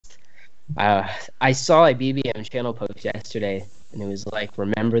Uh, I saw a BBM channel post yesterday, and it was like,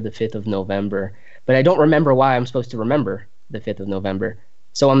 "Remember the 5th of November," but I don't remember why I'm supposed to remember the 5th of November.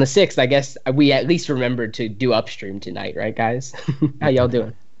 So on the 6th, I guess we at least remembered to do upstream tonight, right, guys? How y'all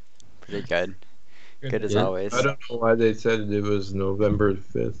doing? Pretty good. Good Good as man. Yeah, I always. don't know why they said it was November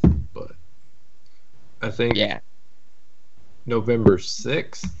 5th, but I think Yeah. November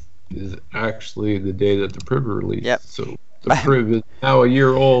 6th is actually the day that the Priv Yep. released. So the My, Priv is now a year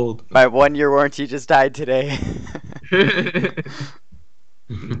old. my 1 year warranty just died today.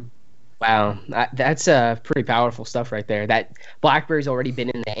 Wow, that's pretty powerful stuff right there. That BlackBerry's already been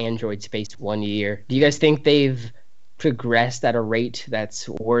in the Android space 1 year. Do you guys think they've progressed at a rate that's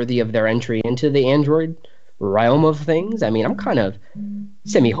worthy of their entry into the Android realm of things? I mean, I'm kind of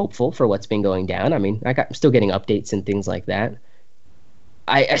semi-hopeful for what's been going down. I mean, I'm still getting updates and things like that.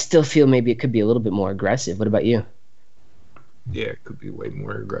 I still feel maybe it could be a little bit more aggressive. What about you? Yeah, it could be way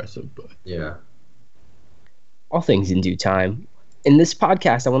more aggressive, but Yeah. All things in due time. In this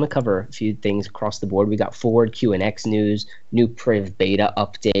podcast, I want to cover a few things across the board. We got forward QNX news, new Priv beta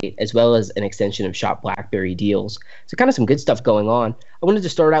update, as well as an extension of Shop BlackBerry deals. So kind of some good stuff going on. I wanted to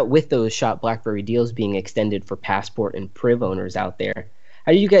start out with those Shop BlackBerry deals being extended for Passport and Priv owners out there.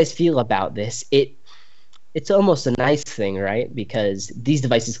 How do you guys feel about this? It's almost a nice thing, right? Because these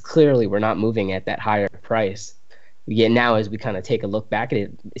devices clearly were not moving at that higher price. Yet now, as we kind of take a look back at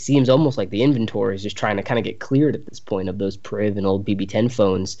it, it seems almost like the inventory is just trying to kind of get cleared at this point of those Priv and old BB10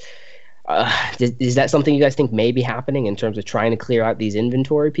 phones. Is that something you guys think may be happening in terms of trying to clear out these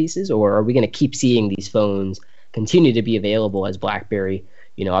inventory pieces, or are we going to keep seeing these phones continue to be available as BlackBerry,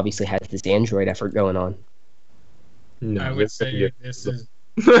 obviously has this Android effort going on? no. I would say this is.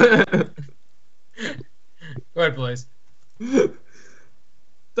 Go ahead, Blaze.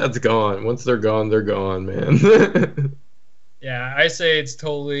 That's gone. Once they're gone, man. Yeah, I say it's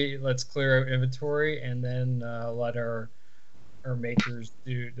totally let's clear out inventory and then let our makers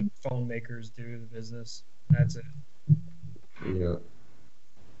do the phone makers do the business. That's it. Yeah.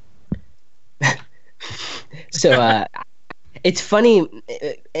 So it's funny,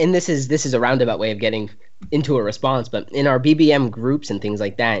 and this is a roundabout way of getting into a response, but in our BBM groups and things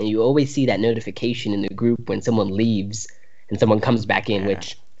like that, you always see that notification in the group when someone leaves and someone comes back in, Yeah.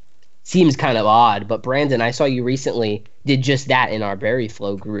 which seems kind of odd. But Brandon, I saw you recently did just that in our Berry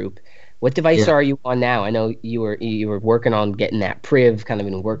Flow group. What device Yeah. are you on now? I know you were working on getting that Priv kind of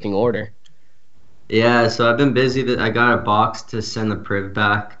in working order. Yeah, so I've been busy. That I got a box to send the Priv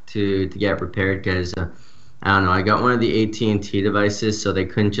back to get repaired because I don't know. I got one of the AT&T devices, so they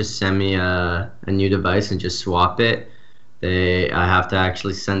couldn't just send me a new device and just swap it. I have to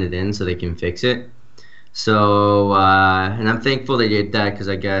actually send it in so they can fix it. So and I'm thankful they did that because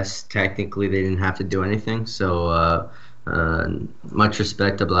I guess technically they didn't have to do anything. So much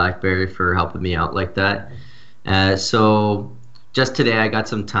respect to BlackBerry for helping me out like that. So just today I got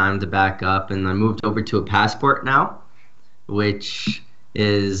some time to back up and I moved over to a Passport now, which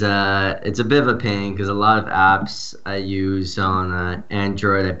is it's a bit of a pain because a lot of apps I use on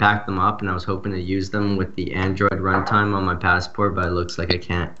Android, I backed them up and I was hoping to use them with the Android runtime on my Passport, but it looks like I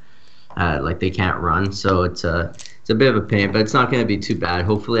can't, like they can't run. So it's a bit of a pain, but it's not going to be too bad.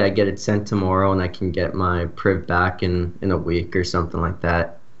 Hopefully I get it sent tomorrow and I can get my Priv back in a week or something like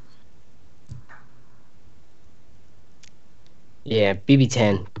that. Yeah,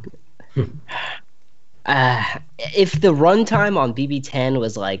 BB10. If the runtime on BB10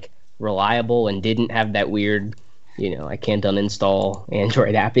 was like reliable and didn't have that weird, I can't uninstall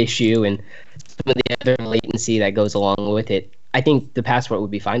Android app issue and some of the other latency that goes along with it, I think the Passport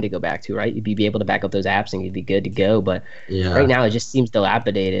would be fine to go back to, right? You'd be able to back up those apps and you'd be good to go. But right Yeah. now, it just seems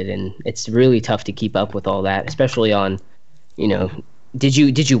dilapidated, and it's really tough to keep up with all that, especially on, you know. Did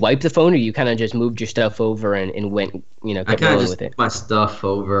you wipe the phone, or you kind of just moved your stuff over and went, I kept kind of rolling just with it? took my stuff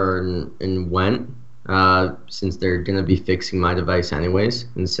over and went, since they're gonna be fixing my device anyways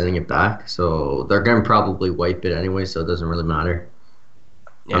and sending it back. So they're gonna probably wipe it anyway, so it doesn't really matter.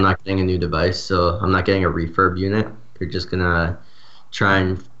 I'm Yeah. not getting a new device, so I'm not getting a refurb unit. They're just gonna try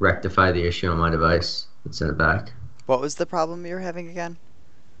and rectify the issue on my device and send it back. What was the problem you were having again?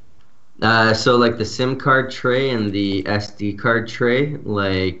 So like the SIM card tray and the SD card tray,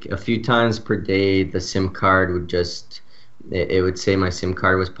 like a few times per day, the SIM card would just, it would say my SIM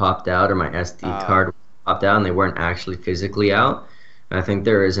card was popped out or my SD Oh, card was popped out, and they weren't actually physically out. And I think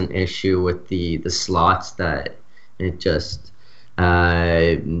there is an issue with the slots that it just,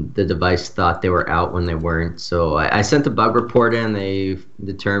 the device thought they were out when they weren't. So I sent a bug report in. They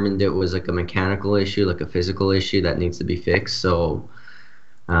determined it was like a mechanical issue, like a physical issue that needs to be fixed. So.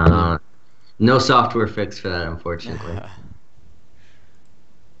 Uh, no software fix for that, unfortunately.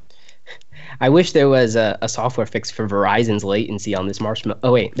 I wish there was a software fix for Verizon's latency on this Marshmallow.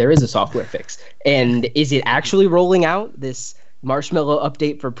 Oh wait, there is a software fix. And is it actually rolling out this Marshmallow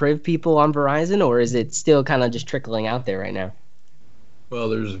update for Priv people on Verizon, or is it still kind of just trickling out there right now? Well,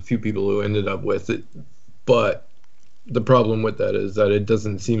 there's a few people who ended up with it, but the problem with that is that it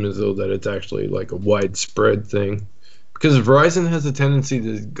doesn't seem as though that it's actually like a widespread thing, because Verizon has a tendency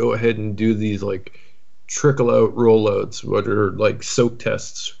to go ahead and do these like trickle out rollouts, what are like soak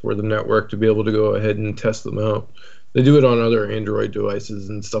tests for the network to be able to go ahead and test them out. They do it on other Android devices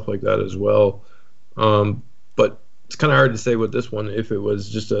and stuff like that as well. But it's kind of hard to say with this one if it was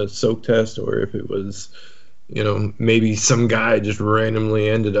just a soak test or if it was, maybe some guy just randomly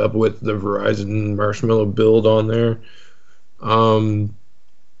ended up with the Verizon Marshmallow build on there.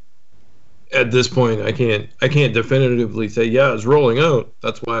 At this point, I can't definitively say, yeah, it's rolling out.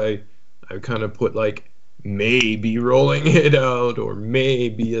 That's why I kind of put like maybe rolling it out or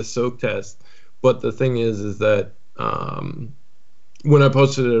maybe a soak test. But the thing is that when I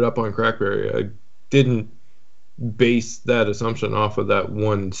posted it up on Crackberry, I didn't base that assumption off of that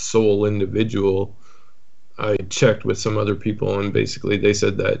one sole individual. I checked with some other people, and basically they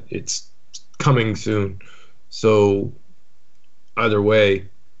said that it's coming soon. So either way,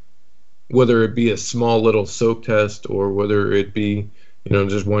 whether it be a small little soak test or whether it be,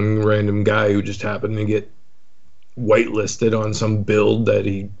 just one random guy who just happened to get whitelisted on some build that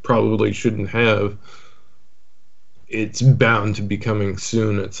he probably shouldn't have, it's bound to be coming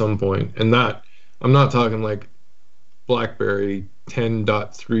soon at some point. And I'm not talking like BlackBerry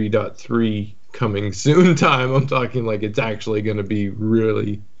 10.3.3 coming soon time. I'm talking like it's actually going to be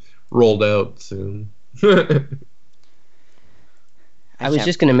really rolled out soon. I was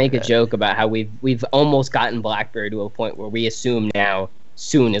just going to make a joke about how we've almost gotten BlackBerry to a point where we assume now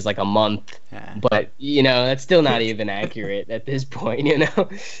soon is like a month. Yeah. But, that's still not even accurate at this point,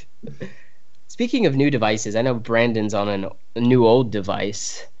 Speaking of new devices, I know Brandon's on a new old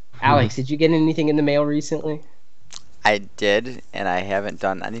device. Alex, did you get anything in the mail recently? I did, and I haven't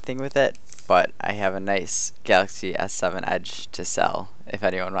done anything with it, but I have a nice Galaxy S7 Edge to sell if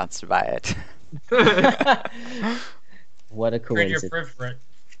anyone wants to buy it. What a Trade your coincidence. Priv for it.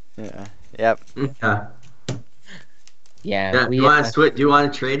 Yeah. Yep. Yeah. Yeah, Do you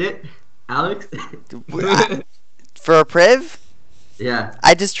want to trade it, Alex? For a Priv? Yeah.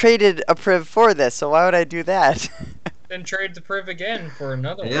 I just traded a Priv for this, so why would I do that? Then trade the Priv again for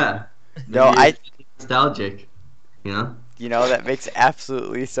another one. Yeah. No, Maybe it's nostalgic. that makes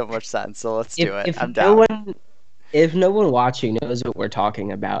absolutely so much sense, so let's do it. I'm no down. If no one watching knows what we're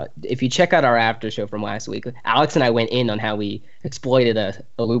talking about, if you check out our after show from last week, Alex and I went in on how we exploited a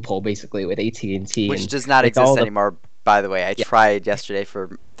loophole basically with AT&T. Which and does not with all exist the- anymore, by the way. I Yeah. tried yesterday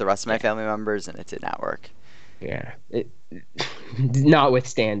for the rest of my family members, and it did not work. Yeah.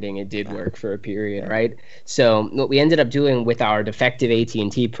 Notwithstanding, it did work for a period, right? So what we ended up doing with our defective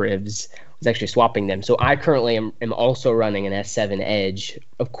AT&T Privs was actually swapping them. So I currently am also running an S7 Edge,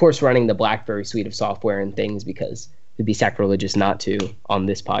 of course running the BlackBerry suite of software and things because it'd be sacrilegious not to on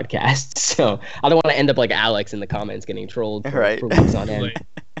this podcast. So I don't want to end up like Alex in the comments getting trolled for, Right. for weeks on end. Like,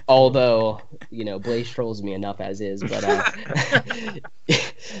 Although, Blaze trolls me enough as is, but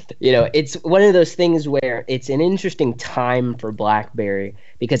it's one of those things where it's an interesting time for BlackBerry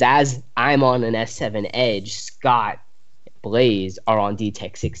because as I'm on an S7 Edge, Scott, Blaze are on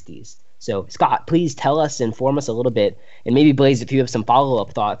DTEC 60s. So Scott, please tell us, inform us a little bit, and maybe Blaze, if you have some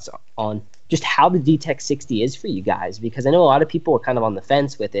follow-up thoughts on just how the DTEC 60 is for you guys, because I know a lot of people are kind of on the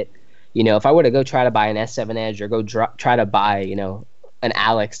fence with it. If I were to go try to buy an S7 Edge or go try to buy, an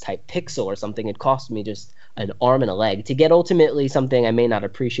Alex type Pixel or something, it cost me just an arm and a leg to get ultimately something I may not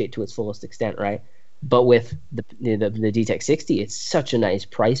appreciate to its fullest extent, right? But with the DTEC 60, it's such a nice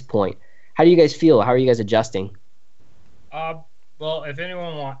price point. How do you guys feel? How are you guys adjusting? Well, if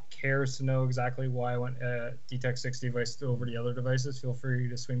anyone cares to know exactly why I went DTEC 60 device over the other devices, feel free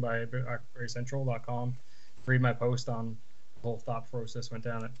to swing by BlackBerryCentral.com, read my post on the whole thought process went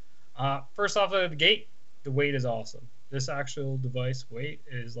down it. First off the gate, the weight is awesome. This actual device weight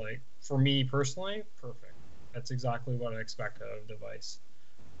is, like, for me personally, perfect. That's exactly what I expect out of a device.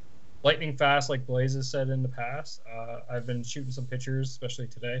 Lightning fast, like Blaze has said in the past. I've been shooting some pictures, especially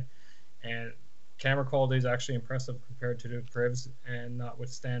today, and camera quality is actually impressive compared to the Privs, and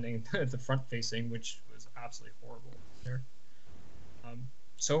notwithstanding the front facing, which was absolutely horrible there.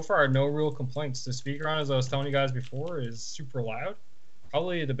 So far, no real complaints. The speaker on, as I was telling you guys before, is super loud.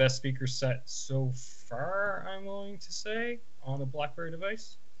 Probably the best speaker set so far, I'm willing to say, on a BlackBerry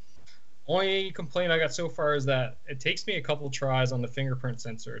device. Only complaint I got so far is that it takes me a couple tries on the fingerprint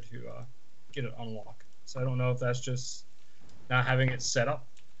sensor to get it unlocked. So I don't know if that's just not having it set up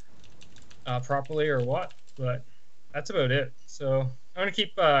properly or what, but that's about it. So I'm gonna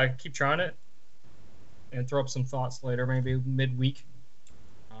keep trying it and throw up some thoughts later, maybe midweek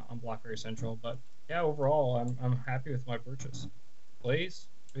on BlackBerry Central. But yeah, overall, I'm happy with my purchase. Blaze,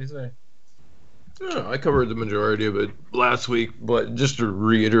 what do you say? Yeah, I covered the majority of it last week, but just to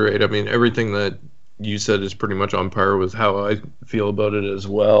reiterate, I mean, everything that you said is pretty much on par with how I feel about it as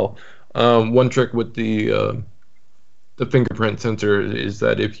well. One trick with the fingerprint sensor is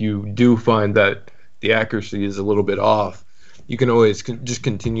that if you do find that the accuracy is a little bit off, you can always just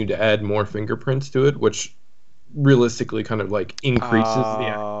continue to add more fingerprints to it, which realistically kind of like increases the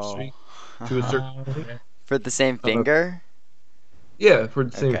accuracy to a certain point. Okay. For the same finger? Yeah, for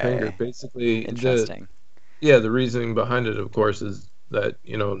the same Okay. finger. Basically, Interesting. the reasoning behind it, of course, is that,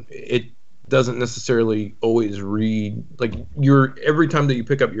 it doesn't necessarily always read, like, every time that you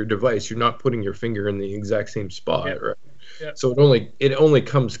pick up your device, you're not putting your finger in the exact same spot, Yeah. right? Yeah. So it only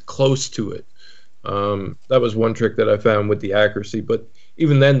comes close to it. That was one trick that I found with the accuracy, but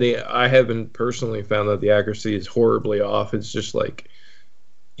even then, I haven't personally found that the accuracy is horribly off. It's just like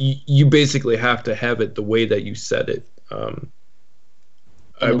you basically have to have it the way that you set it.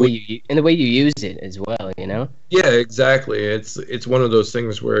 And the way you use it as well, you know? Yeah, exactly. It's one of those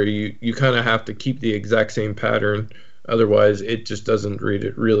things where you kind of have to keep the exact same pattern, otherwise it just doesn't read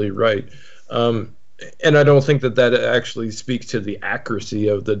it really right. And I don't think that actually speaks to the accuracy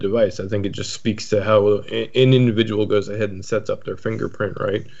of the device. I think it just speaks to how an individual goes ahead and sets up their fingerprint,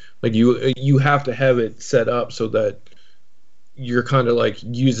 right? Like you have to have it set up so that you're kind of like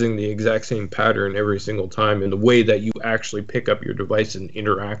using the exact same pattern every single time in the way that you actually pick up your device and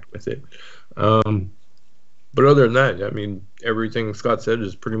interact with it. But other than that, I mean, everything Scott said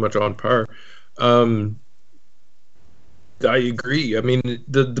is pretty much on par. I agree. I mean,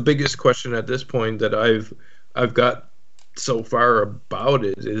 the biggest question at this point that I've got so far about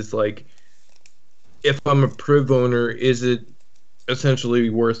it is like, if I'm a Priv owner, is it essentially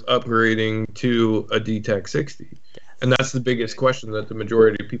worth upgrading to a DTEC 60? And that's the biggest question that the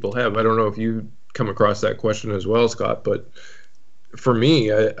majority of people have. I don't know if you come across that question as well, Scott, but for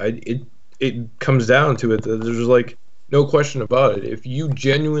me, it comes down to it that there's like no question about it. If you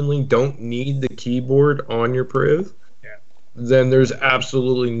genuinely don't need the keyboard on your Priv, then there's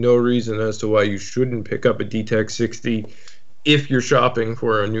absolutely no reason as to why you shouldn't pick up a DTEC 60 if you're shopping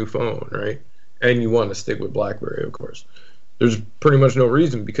for a new phone, right? And you want to stick with BlackBerry, of course. There's pretty much no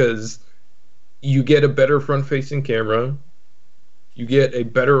reason, because you get a better front-facing camera, you get a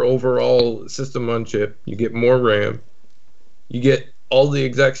better overall system on chip, you get more RAM, you get all the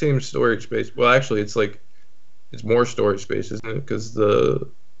exact same storage space. Well, actually, it's more storage space, isn't it? Because They're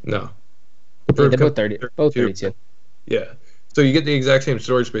both 32. Yeah. So you get the exact same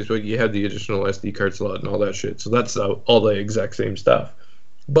storage space, but you have the additional SD card slot and all that shit. So that's all the exact same stuff.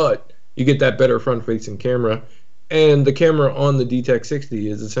 But you get that better front-facing camera, and the camera on the DTEC 60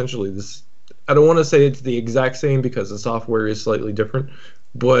 is essentially this. I don't want to say it's the exact same because the software is slightly different,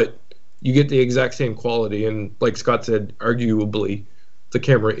 but you get the exact same quality. And like Scott said, arguably, the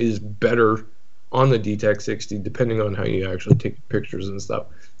camera is better on the DTEC 60, depending on how you actually take pictures and stuff.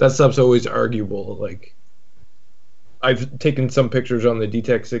 That stuff's always arguable. Like, I've taken some pictures on the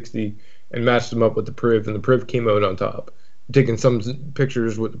DTEC 60 and matched them up with the Priv, and the Priv came out on top. I've taken some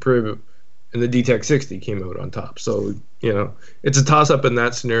pictures with the Priv, and the DTEC 60 came out on top. So, it's a toss-up in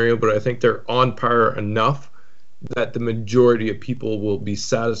that scenario, but I think they're on par enough that the majority of people will be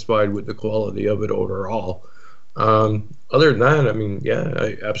satisfied with the quality of it overall. Other than that, I mean, yeah,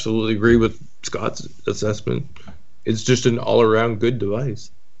 I absolutely agree with Scott's assessment. It's just an all-around good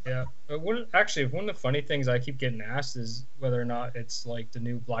device. Yeah, but one of the funny things I keep getting asked is whether or not it's like the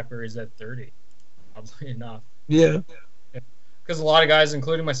new BlackBerry Z30. Oddly enough. Yeah. Because a lot of guys,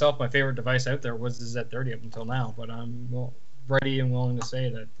 including myself, my favorite device out there was the Z30 up until now. But I'm ready and willing to say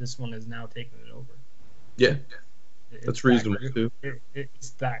that this one is now taking it over. Yeah, that's reasonable too. It's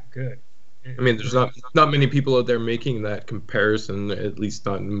that good. I mean, there's not many people out there making that comparison, at least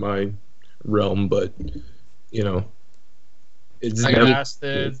not in my realm. But it's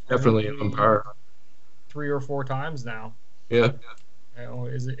definitely on par. 3 or 4 times now. Yeah.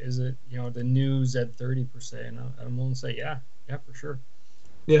 Is it the new Z30 per se? And I'm willing to say yeah, for sure.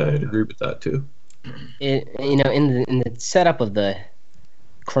 Yeah, I'd agree with that too. In the setup of the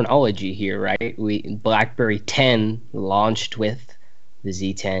chronology here, right? BlackBerry 10 launched with the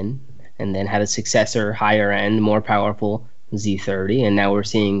Z10, and then had a successor, higher end, more powerful Z30, and now we're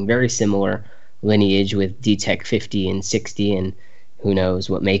seeing very similar lineage with DTEC 50 and 60, and who knows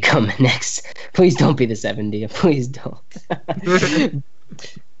what may come next. Please don't be the 70. Please don't.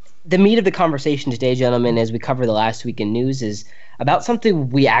 the meat of the conversation today, gentlemen, as we cover the last week in news, is about something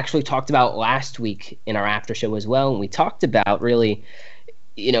we actually talked about last week in our after show as well. And we talked about really,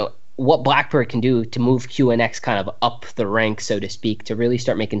 what BlackBerry can do to move QNX kind of up the ranks, so to speak, to really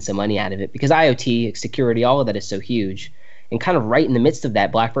start making some money out of it. Because IoT, security, all of that is so huge. And kind of right in the midst of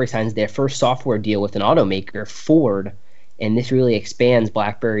that, BlackBerry signs their first software deal with an automaker, Ford. And this really expands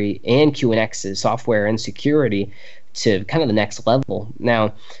BlackBerry and QNX's software and security to kind of the next level.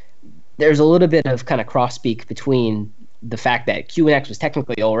 Now, there's a little bit of kind of cross-speak between the fact that QNX was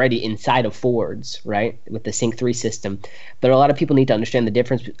technically already inside of Ford's, right, with the Sync 3 system. But a lot of people need to understand the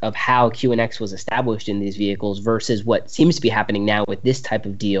difference of how QNX was established in these vehicles versus what seems to be happening now with this type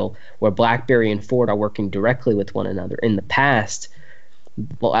of deal where BlackBerry and Ford are working directly with one another. In the past,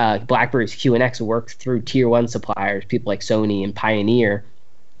 BlackBerry's QNX worked through Tier 1 suppliers, people like Sony and Pioneer,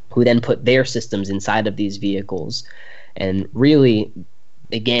 who then put their systems inside of these vehicles. And really,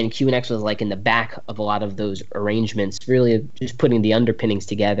 again, QNX was like in the back of a lot of those arrangements, really just putting the underpinnings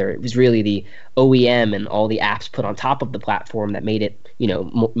together. It was really the OEM and all the apps put on top of the platform that made it,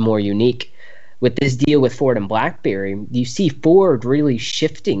 more unique. With this deal with Ford and BlackBerry, you see Ford really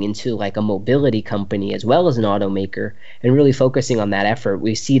shifting into like a mobility company as well as an automaker and really focusing on that effort.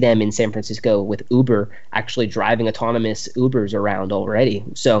 We see them in San Francisco with Uber actually driving autonomous Ubers around already.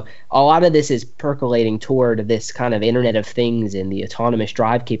 So a lot of this is percolating toward this kind of Internet of Things and the autonomous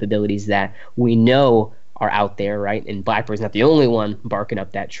drive capabilities that we know are out there, right? And BlackBerry's not the only one barking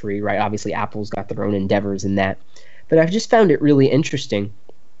up that tree, right? Obviously, Apple's got their own endeavors in that. But I've just found it really interesting.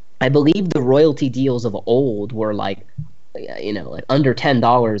 I believe the royalty deals of old were like under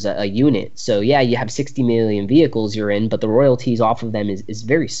 $10 a unit. So yeah, you have 60 million vehicles you're in, but the royalties off of them is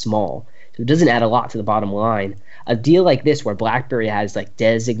very small. So it doesn't add a lot to the bottom line. A deal like this where BlackBerry has like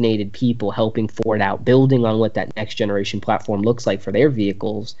designated people helping Ford out, building on what that next generation platform looks like for their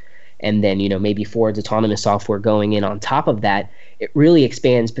vehicles, and then maybe Ford's autonomous software going in on top of that, it really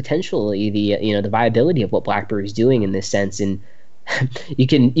expands potentially the viability of what BlackBerry's doing in this sense. And you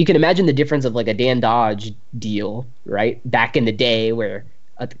can imagine the difference of like a Dan Dodge deal, right? Back in the day where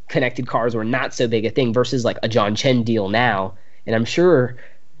connected cars were not so big a thing versus like a John Chen deal now. And I'm sure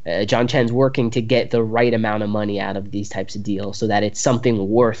John Chen's working to get the right amount of money out of these types of deals so that it's something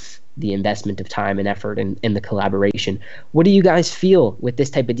worth the investment of time and effort and the collaboration. What do you guys feel with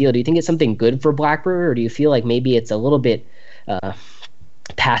this type of deal? Do you think it's something good for BlackBerry, or do you feel like maybe it's a little bit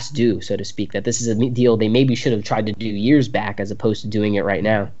past due, so to speak, that this is a deal they maybe should have tried to do years back as opposed to doing it right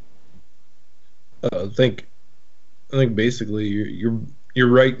now? I think basically you're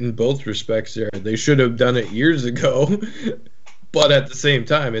right in both respects there. They should have done it years ago, but at the same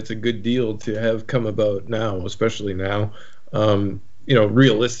time, it's a good deal to have come about now, especially now.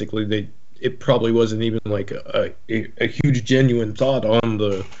 Realistically, it probably wasn't even like a huge genuine thought on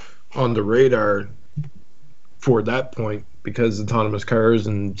the radar for that point, because autonomous cars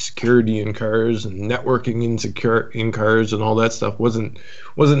and security in cars and networking in cars and all that stuff wasn't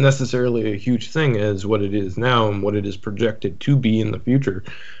necessarily a huge thing as what it is now and what it is projected to be in the future.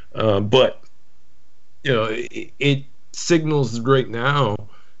 But it signals right now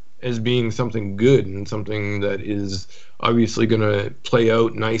as being something good and something that is obviously going to play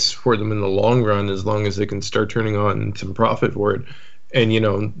out nice for them in the long run, as long as they can start turning on some profit for it. And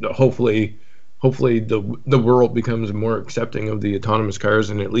hopefully the world becomes more accepting of the autonomous cars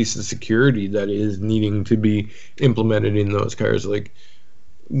and at least the security that is needing to be implemented in those cars. Like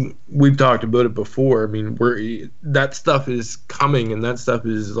we've talked about it before. I mean, that stuff is coming, and that stuff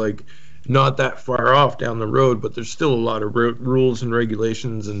is like not that far off down the road, but there's still a lot of rules and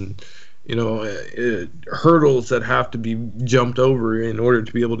regulations and hurdles that have to be jumped over in order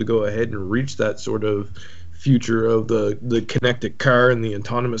to be able to go ahead and reach that sort of future of the connected car and the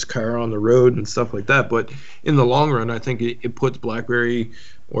autonomous car on the road and stuff like that. But in the long run, I think it puts BlackBerry,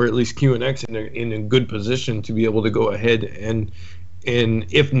 or at least QNX, in a good position to be able to go ahead and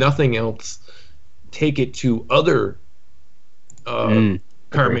if nothing else, take it to other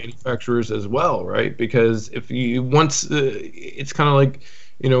car manufacturers as well, right? Because if you it's kind of like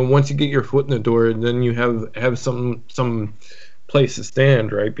once you get your foot in the door, then you have some place to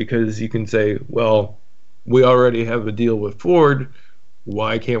stand, right? Because you can say, well, we already have a deal with Ford.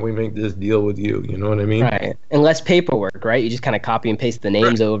 Why can't we make this deal with you? You know what I mean? Right. And less paperwork, right? You just kind of copy and paste the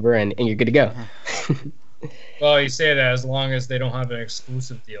names over and you're good to go. Well, you say that as long as they don't have an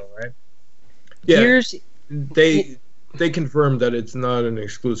exclusive deal, right? Yeah. They confirmed that it's not an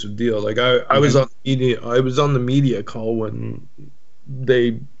exclusive deal. Like I was on the media call when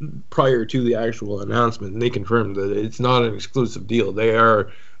prior to the actual announcement, and they confirmed that it's not an exclusive deal. They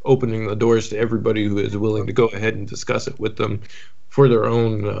are opening the doors to everybody who is willing to go ahead and discuss it with them for their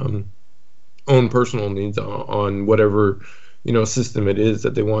own personal needs on whatever system it is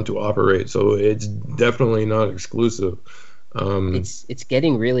that they want to operate. So it's definitely not exclusive. It's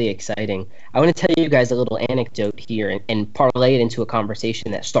getting really exciting. I want to tell you guys a little anecdote here and parlay it into a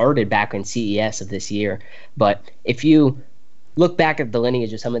conversation that started back in CES of this year. But if you look back at the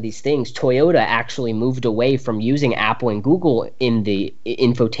lineage of some of these things, Toyota actually moved away from using Apple and Google in the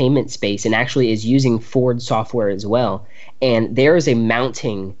infotainment space and actually is using Ford software as well. And there is a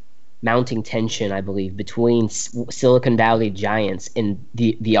mounting tension, I believe, between Silicon Valley giants in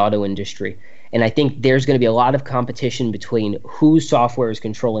the auto industry. And I think there's going to be a lot of competition between whose software is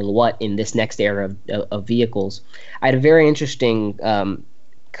controlling what in this next era of vehicles. I had a very interesting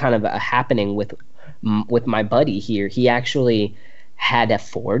kind of a happening with my buddy here. He actually had a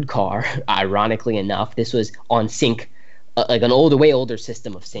Ford car, ironically enough. This was on Sync, like an way older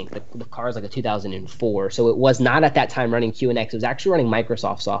system of Sync. The car is like a 2004. So it was not at that time running QNX. It was actually running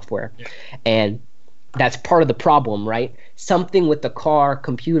Microsoft software. Yeah. And that's part of the problem, right? Something with the car,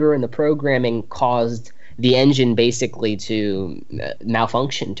 computer, and the programming caused the engine basically to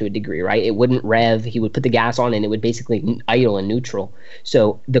malfunction to a degree, right? It wouldn't rev. He would put the gas on and it would basically idle in neutral.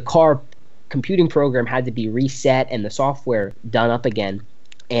 So the car computing program had to be reset and the software done up again.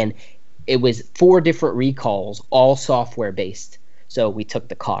 And it was 4 different recalls, all software based. So we took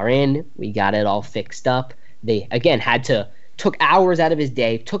the car in, we got it all fixed up. They, again, took hours out of his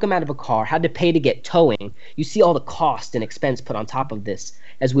day, took him out of a car, had to pay to get towing. You see all the cost and expense put on top of this.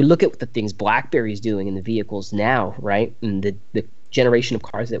 As we look at the things BlackBerry's doing in the vehicles now, right, and the generation of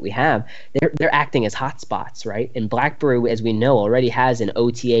cars that we have, they're acting as hotspots, right? And BlackBerry, as we know, already has an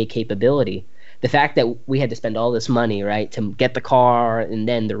OTA capability. The fact that we had to spend all this money, right, to get the car and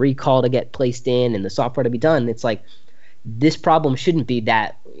then the recall to get placed in and the software to be done, it's like this problem shouldn't be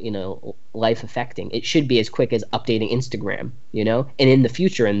that, life affecting. It should be as quick as updating Instagram, and in the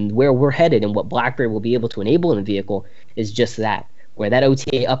future and where we're headed and what BlackBerry will be able to enable in a vehicle is just that, where that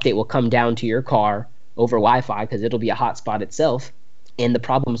OTA update will come down to your car over Wi-Fi because it'll be a hotspot itself and the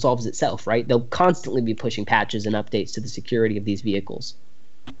problem solves itself, right? They'll constantly be pushing patches and updates to the security of these vehicles.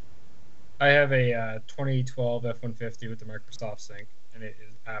 I have a 2012 F-150 with the Microsoft Sync, and it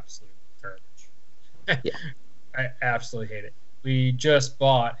is absolute garbage. Yeah. I absolutely hate it. We just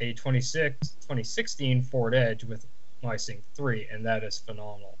bought a 2016 Ford Edge with my Sync 3, and that is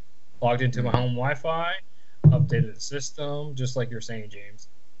phenomenal. Logged into my home Wi-Fi, updated the system, just like you're saying, James.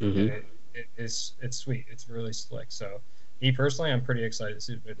 Mm-hmm. It's sweet. It's really slick. So, me personally, I'm pretty excited to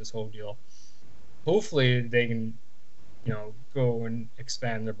see this whole deal. Hopefully, they can, go and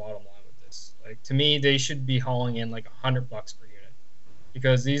expand their bottom line with this. Like, to me, they should be hauling in like $100 per unit,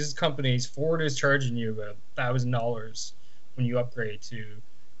 because these companies, Ford is charging you about $1,000 when you upgrade to,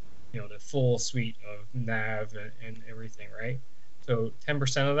 the full suite of nav and everything, right? So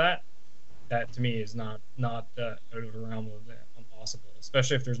 10% of that to me is not out of the realm of the impossible,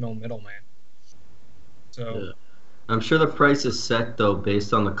 especially if there's no middleman. So. Yeah. I'm sure the price is set though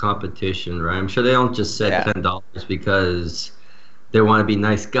based on the competition, right? I'm sure they don't just set $10 because they want to be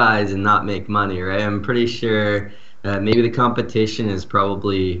nice guys and not make money, right? I'm pretty sure maybe the competition is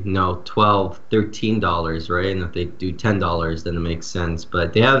probably $12, $13, right? And if they do $10, then it makes sense.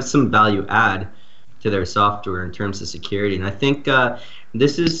 But they have some value add to their software in terms of security, and I think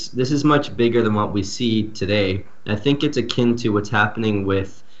this is much bigger than what we see today. I think it's akin to what happened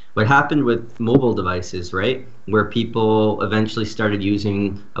with mobile devices, right? Where people eventually started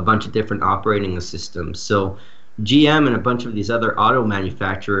using a bunch of different operating systems. So GM and a bunch of these other auto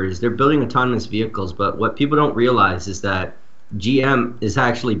manufacturers, they're building autonomous vehicles, but what people don't realize is that GM has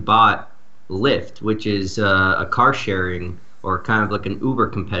actually bought Lyft, which is a car sharing or kind of like an Uber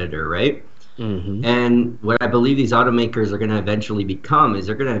competitor, right? Mm-hmm. And what I believe these automakers are going to eventually become is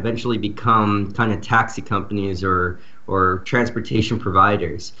they're going to eventually become kind of taxi companies or transportation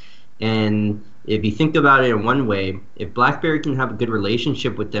providers. And if you think about it in one way, if BlackBerry can have a good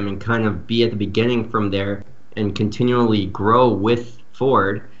relationship with them and kind of be at the beginning from there and continually grow with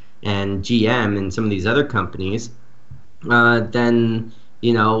Ford and GM and some of these other companies, then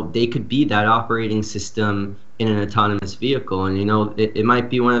they could be that operating system in an autonomous vehicle. And it might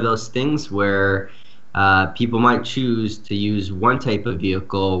be one of those things where people might choose to use one type of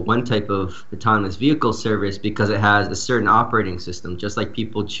vehicle, one type of autonomous vehicle service because it has a certain operating system, just like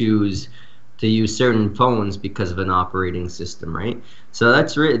people choose to use certain phones because of an operating system, right? So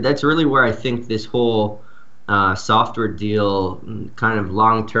that's really where I think this whole software deal kind of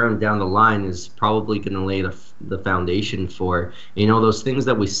long term down the line is probably going to lay the foundation for those things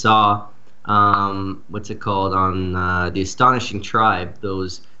that we saw what's it called on the Astonishing Tribe,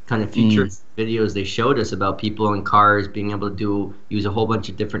 those kind of feature videos they showed us about people in cars being able to use a whole bunch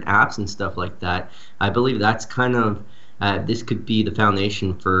of different apps and stuff like that. I believe that's kind of this could be the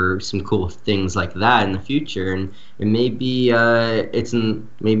foundation for some cool things like that in the future. And it may be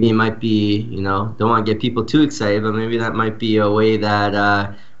maybe it might be, you know, don't want to get people too excited, but maybe that might be a way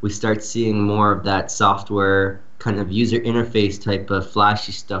that we start seeing more of that software kind of user interface type of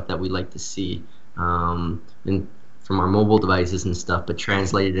flashy stuff that we like to see from our mobile devices and stuff, but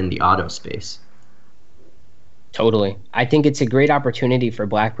translated in the auto space. Totally. I think it's a great opportunity for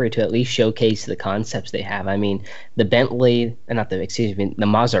BlackBerry to at least showcase the concepts they have. I mean, the Maserati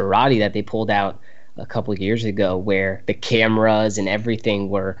that they pulled out a couple of years ago, where the cameras and everything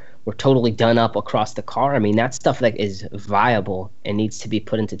were totally done up across the car. I mean, that stuff that is viable and needs to be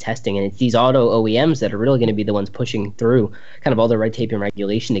put into testing. And it's these auto OEMs that are really going to be the ones pushing through kind of all the red tape and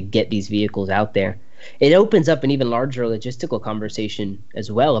regulation to get these vehicles out there. It opens up an even larger logistical conversation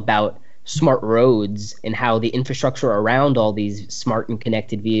as well about smart roads and how the infrastructure around all these smart and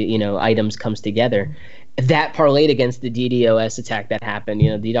connected items comes together. That parlayed against the DDoS attack that happened,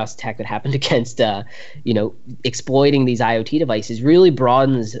 DDoS attack that happened against, exploiting these IoT devices really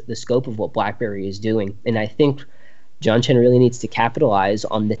broadens the scope of what BlackBerry is doing. And I think John Chen really needs to capitalize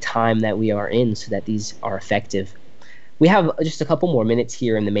on the time that we are in so that these are effective. We have just a couple more minutes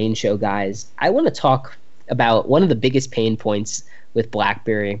here in the main show, guys. I want to talk about one of the biggest pain points with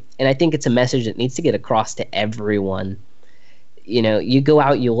BlackBerry, and I think it's a message that needs to get across to everyone. You go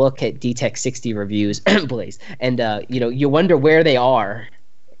out, you look at DTEK 60 reviews, Blaze, and you wonder where they are.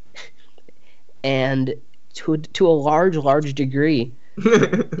 And to a large degree,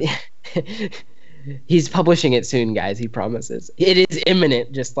 he's publishing it soon, guys. He promises. It is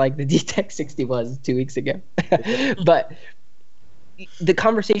imminent, just like the DTEK 60 was 2 weeks ago. But the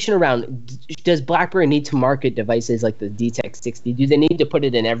conversation around, does BlackBerry need to market devices like the DTEK 60? Do they need to put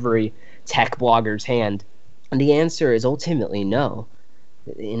it in every tech blogger's hand? And the answer is ultimately no.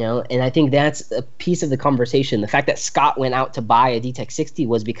 And I think that's a piece of the conversation. The fact that Scott went out to buy a DTEK 60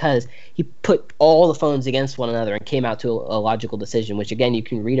 was because he put all the phones against one another and came out to a logical decision, which again you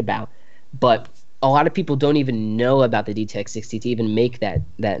can read about. But a lot of people don't even know about the DTEK 60 to even make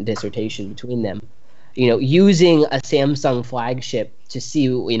that dissertation between them. Using a Samsung flagship to see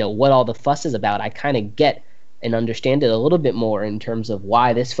what all the fuss is about, I kind of get and understand it a little bit more in terms of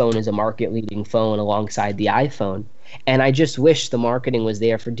why this phone is a market-leading phone alongside the iPhone. And I just wish the marketing was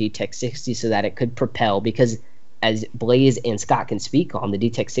there for DTEK 60 so that it could propel, because as Blaze and Scott can speak on, the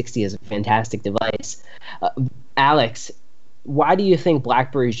DTEK 60 is a fantastic device. Alex, why do you think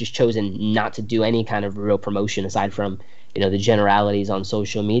BlackBerry's just chosen not to do any kind of real promotion aside from the generalities on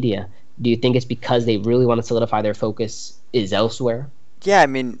social media? Do you think it's because they really want to solidify their focus is elsewhere? Yeah, I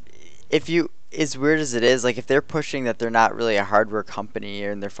mean, as weird as it is, like if they're pushing that they're not really a hardware company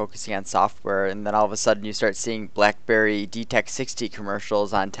and they're focusing on software, and then all of a sudden you start seeing BlackBerry DTEK 60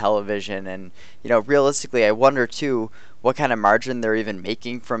 commercials on television, and realistically, I wonder too what kind of margin they're even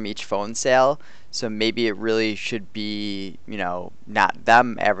making from each phone sale. So maybe it really should be, not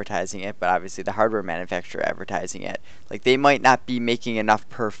them advertising it, but obviously the hardware manufacturer advertising it. Like they might not be making enough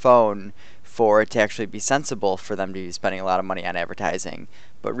per phone for it to actually be sensible for them to be spending a lot of money on advertising.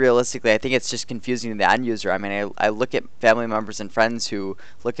 But realistically, I think it's just confusing to the end user. I mean, I look at family members and friends who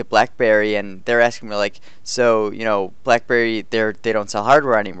look at BlackBerry and they're asking me like, so, BlackBerry, they don't sell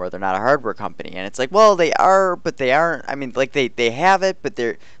hardware anymore. They're not a hardware company. And it's like, well, they are, but they aren't. I mean, like they have it, but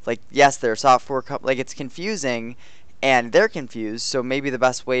they're like, yes, they're a software company. Like it's confusing and they're confused. So maybe the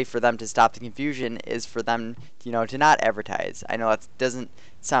best way for them to stop the confusion is for them, to not advertise. I know that doesn't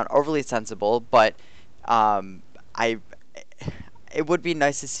sound overly sensible, but it would be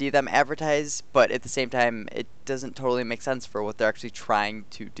nice to see them advertise, but at the same time, it doesn't totally make sense for what they're actually trying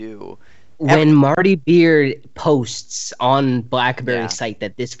to do. When Marty Beard posts on BlackBerry's site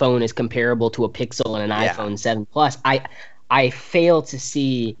that this phone is comparable to a Pixel and an iPhone 7 Plus, I fail to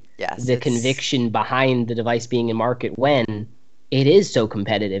see the conviction behind the device being in market when it is so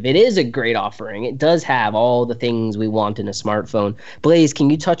competitive. It is a great offering. It does have all the things we want in a smartphone. Blaze, can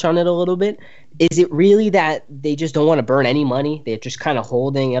you touch on it a little bit? Is it really that they just don't want to burn any money? They're just kind of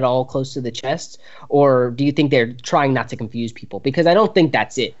holding it all close to the chest? Or do you think they're trying not to confuse people? Because I don't think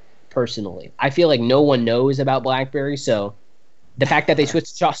that's it, personally. I feel like no one knows about BlackBerry, so the fact that they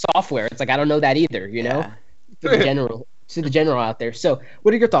switched software, it's like I don't know that either, to the general out there. So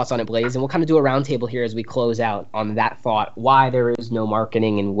what are your thoughts on it, Blaze? And we'll kind of do a roundtable here as we close out on that thought, why there is no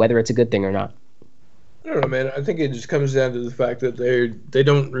marketing and whether it's a good thing or not. I don't know, man. I think it just comes down to the fact that they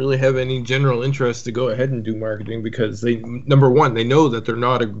don't really have any general interest to go ahead and do marketing because number one, they know that they're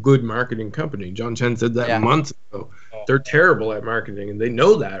not a good marketing company. John Chen said that months ago. they're terrible at marketing, and they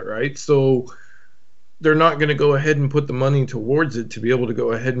know that, right? So they're not going to go ahead and put the money towards it to be able to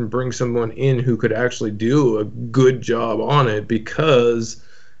go ahead and bring someone in who could actually do a good job on it, because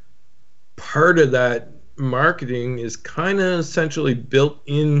part of that marketing is kind of essentially built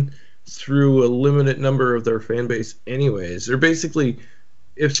in through a limited number of their fan base anyways. They're basically,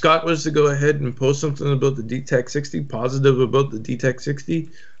 if Scott was to go ahead and post something about the DTEK 60, positive about the DTEK 60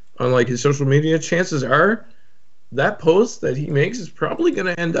 on like his social media, chances are that post that he makes is probably going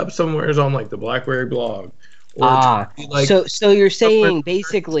to end up somewhere on like the BlackBerry blog. Or like, so you're saying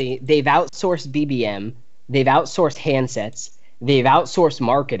basically they've outsourced BBM, they've outsourced handsets, they've outsourced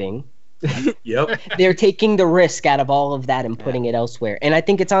marketing. Yep. They're taking the risk out of all of that and putting it elsewhere. And I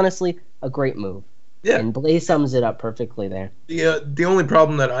think it's honestly a great move. Yeah. And Blaze sums it up perfectly there. The only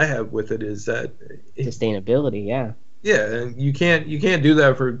problem that I have with it is that sustainability, yeah. Yeah, and you can't do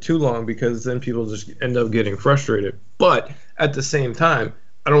that for too long, because then people just end up getting frustrated. But at the same time,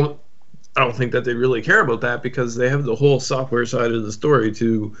 I don't think that they really care about that, because they have the whole software side of the story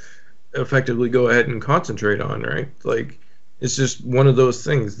to effectively go ahead and concentrate on, right? Like, it's just one of those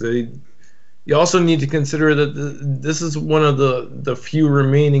things. You also need to consider that this is one of the few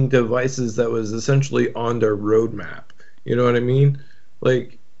remaining devices that was essentially on their roadmap. You know what I mean?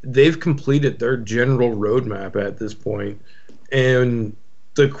 Like, they've completed their general roadmap at this point, and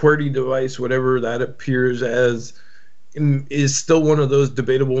the QWERTY device, whatever that appears as, is still one of those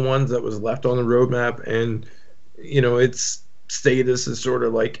debatable ones that was left on the roadmap, and its status is sort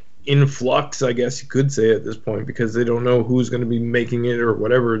of like in flux, I guess you could say, at this point, because they don't know who's going to be making it or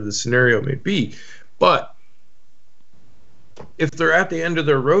whatever the scenario may be. But if they're at the end of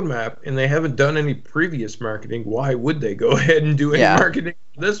their roadmap and they haven't done any previous marketing, why would they go ahead and do any marketing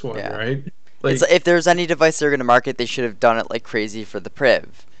for this one, right? Like, it's, if there's any device they're going to market, they should have done it like crazy for the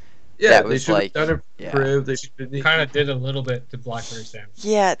Priv. Yeah, they should have done it for Priv. They kind of did a little bit to BlackBerry Sam.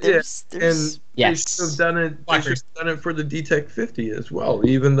 Yeah, there's and they should have done it. They should have done it for the DTEK 50 as well,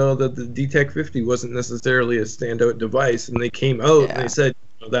 even though that the DTEK 50 wasn't necessarily a standout device, and they came out and they said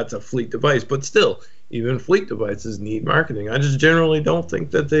that's a fleet device, but still, even fleet devices need marketing. I just generally don't think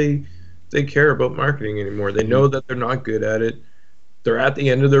that they care about marketing anymore. They know that they're not good at it. They're at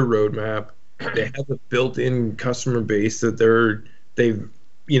the end of their roadmap. They have a built-in customer base that they've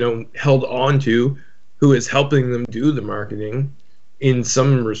held on to, who is helping them do the marketing in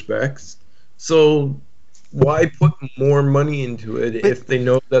some respects. So why put more money into it if they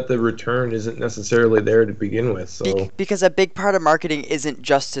know that the return isn't necessarily there to begin with? So because a big part of marketing isn't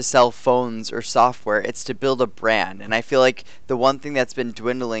just to sell phones or software, it's to build a brand. And I feel like the one thing that's been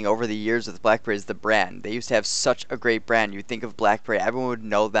dwindling over the years with BlackBerry is the brand. They used to have such a great brand. You think of BlackBerry, everyone would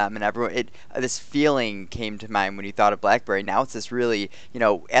know them, and this feeling came to mind when you thought of BlackBerry. Now it's this really,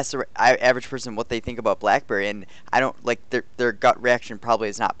 ask the average person what they think about BlackBerry, and I don't like their gut reaction probably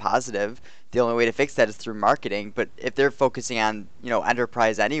is not positive. The only way to fix that is through marketing. But if they're focusing on,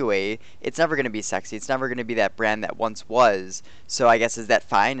 enterprise anyway, it's never going to be sexy. It's never going to be that brand that once was. So I guess, is that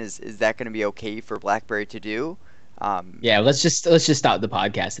fine? Is that going to be okay for BlackBerry to do? Yeah, let's just stop the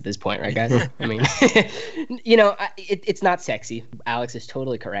podcast at this point, right, guys? I mean, it's not sexy. Alex is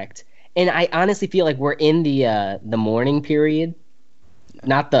totally correct, and I honestly feel like we're in the morning period.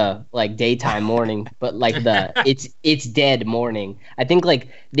 Not the like daytime morning, but like the it's dead morning. I think like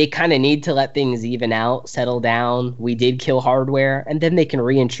they kind of need to let things even out, settle down. We did kill hardware, and then they can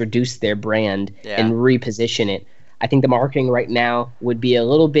reintroduce their brand and reposition it. I think the marketing right now would be a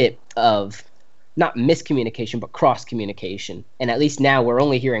little bit of not miscommunication, but cross communication. And at least now we're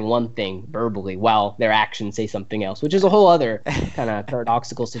only hearing one thing verbally while their actions say something else, which is a whole other kind of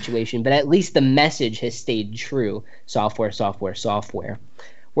paradoxical situation. But at least the message has stayed true. Software, software, software.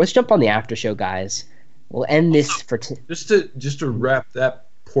 Let's jump on the after show, guys. We'll end this for just to wrap that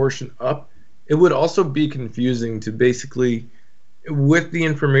portion up. It would also be confusing to basically, with the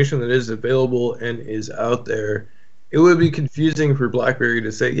information that is available and is out there, it would be confusing for BlackBerry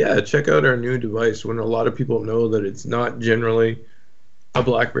to say, yeah, check out our new device, when a lot of people know that it's not generally a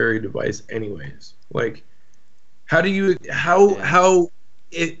BlackBerry device anyways. Like, if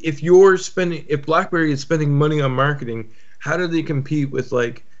BlackBerry is spending money on marketing, how do they compete with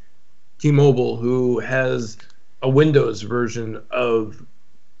like T-Mobile, who has a Windows version of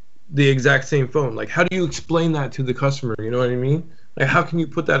the exact same phone? Like, how do you explain that to the customer? You know what I mean? Like, how can you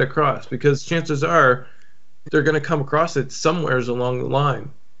put that across? Because chances are they're going to come across it somewheres along the line.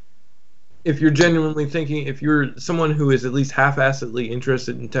 If you're genuinely thinking, if you're someone who is at least half-assedly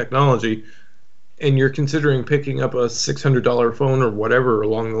interested in technology, and you're considering picking up a $600 phone or whatever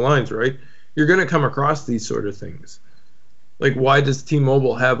along the lines, right? You're going to come across these sort of things. Like, why does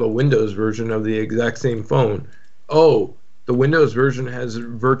T-Mobile have a Windows version of the exact same phone? oh, the Windows version has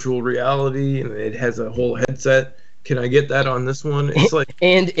virtual reality and it has a whole headset. Can I get that on this one? It's like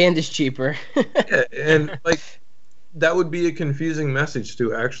and it's cheaper. yeah, and like that would be a confusing message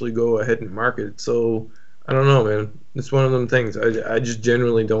to actually go ahead and market. So I don't know, man. It's one of them things. I just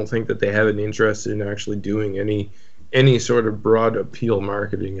generally don't think that they have an interest in actually doing any sort of broad appeal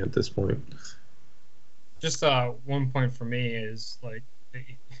marketing at this point. Just one point for me is like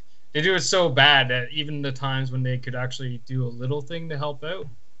they do it so bad that even the times when they could actually do a little thing to help out.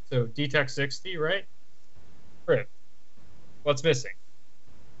 So DTEK 60, right? Priv. What's missing?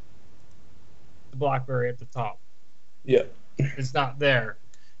 The BlackBerry at the top. Yeah. It's not there.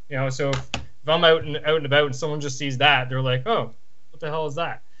 You know, so if I'm out and about and someone just sees that, they're like, oh, what the hell is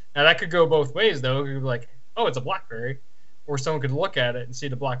that? Now that could go both ways though. It could be like, oh, it's a BlackBerry. Or someone could look at it and see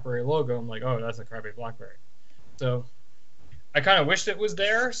the BlackBerry logo and like, oh, that's a crappy BlackBerry. So I kind of wished it was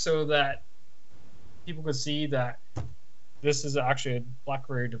there so that people could see that this is actually a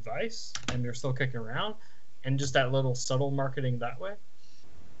BlackBerry device and they're still kicking around, and just that little subtle marketing that way.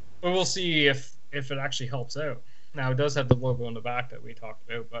 But we'll see if it actually helps out. Now it does have the logo on the back that we talked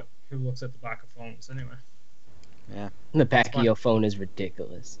about, but who looks at the back of phones anyway? Yeah. The back of your phone is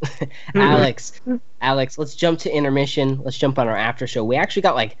ridiculous. Alex, let's jump to intermission. Let's jump on our after show. We actually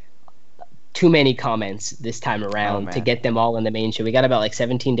got like too many comments this time around to get them all in the main show. We got about like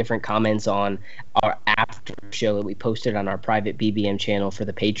 17 different comments on our after show that we posted on our private BBM channel for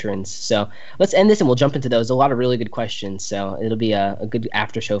the patrons. So let's end this and we'll jump into those. A lot of really good questions. So it'll be a good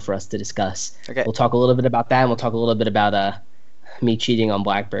after show for us to discuss. Okay. We'll talk a little bit about that, and we'll talk a little bit about me cheating on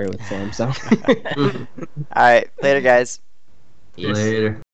BlackBerry with Sam. So All right. Later, guys. Yes. Later.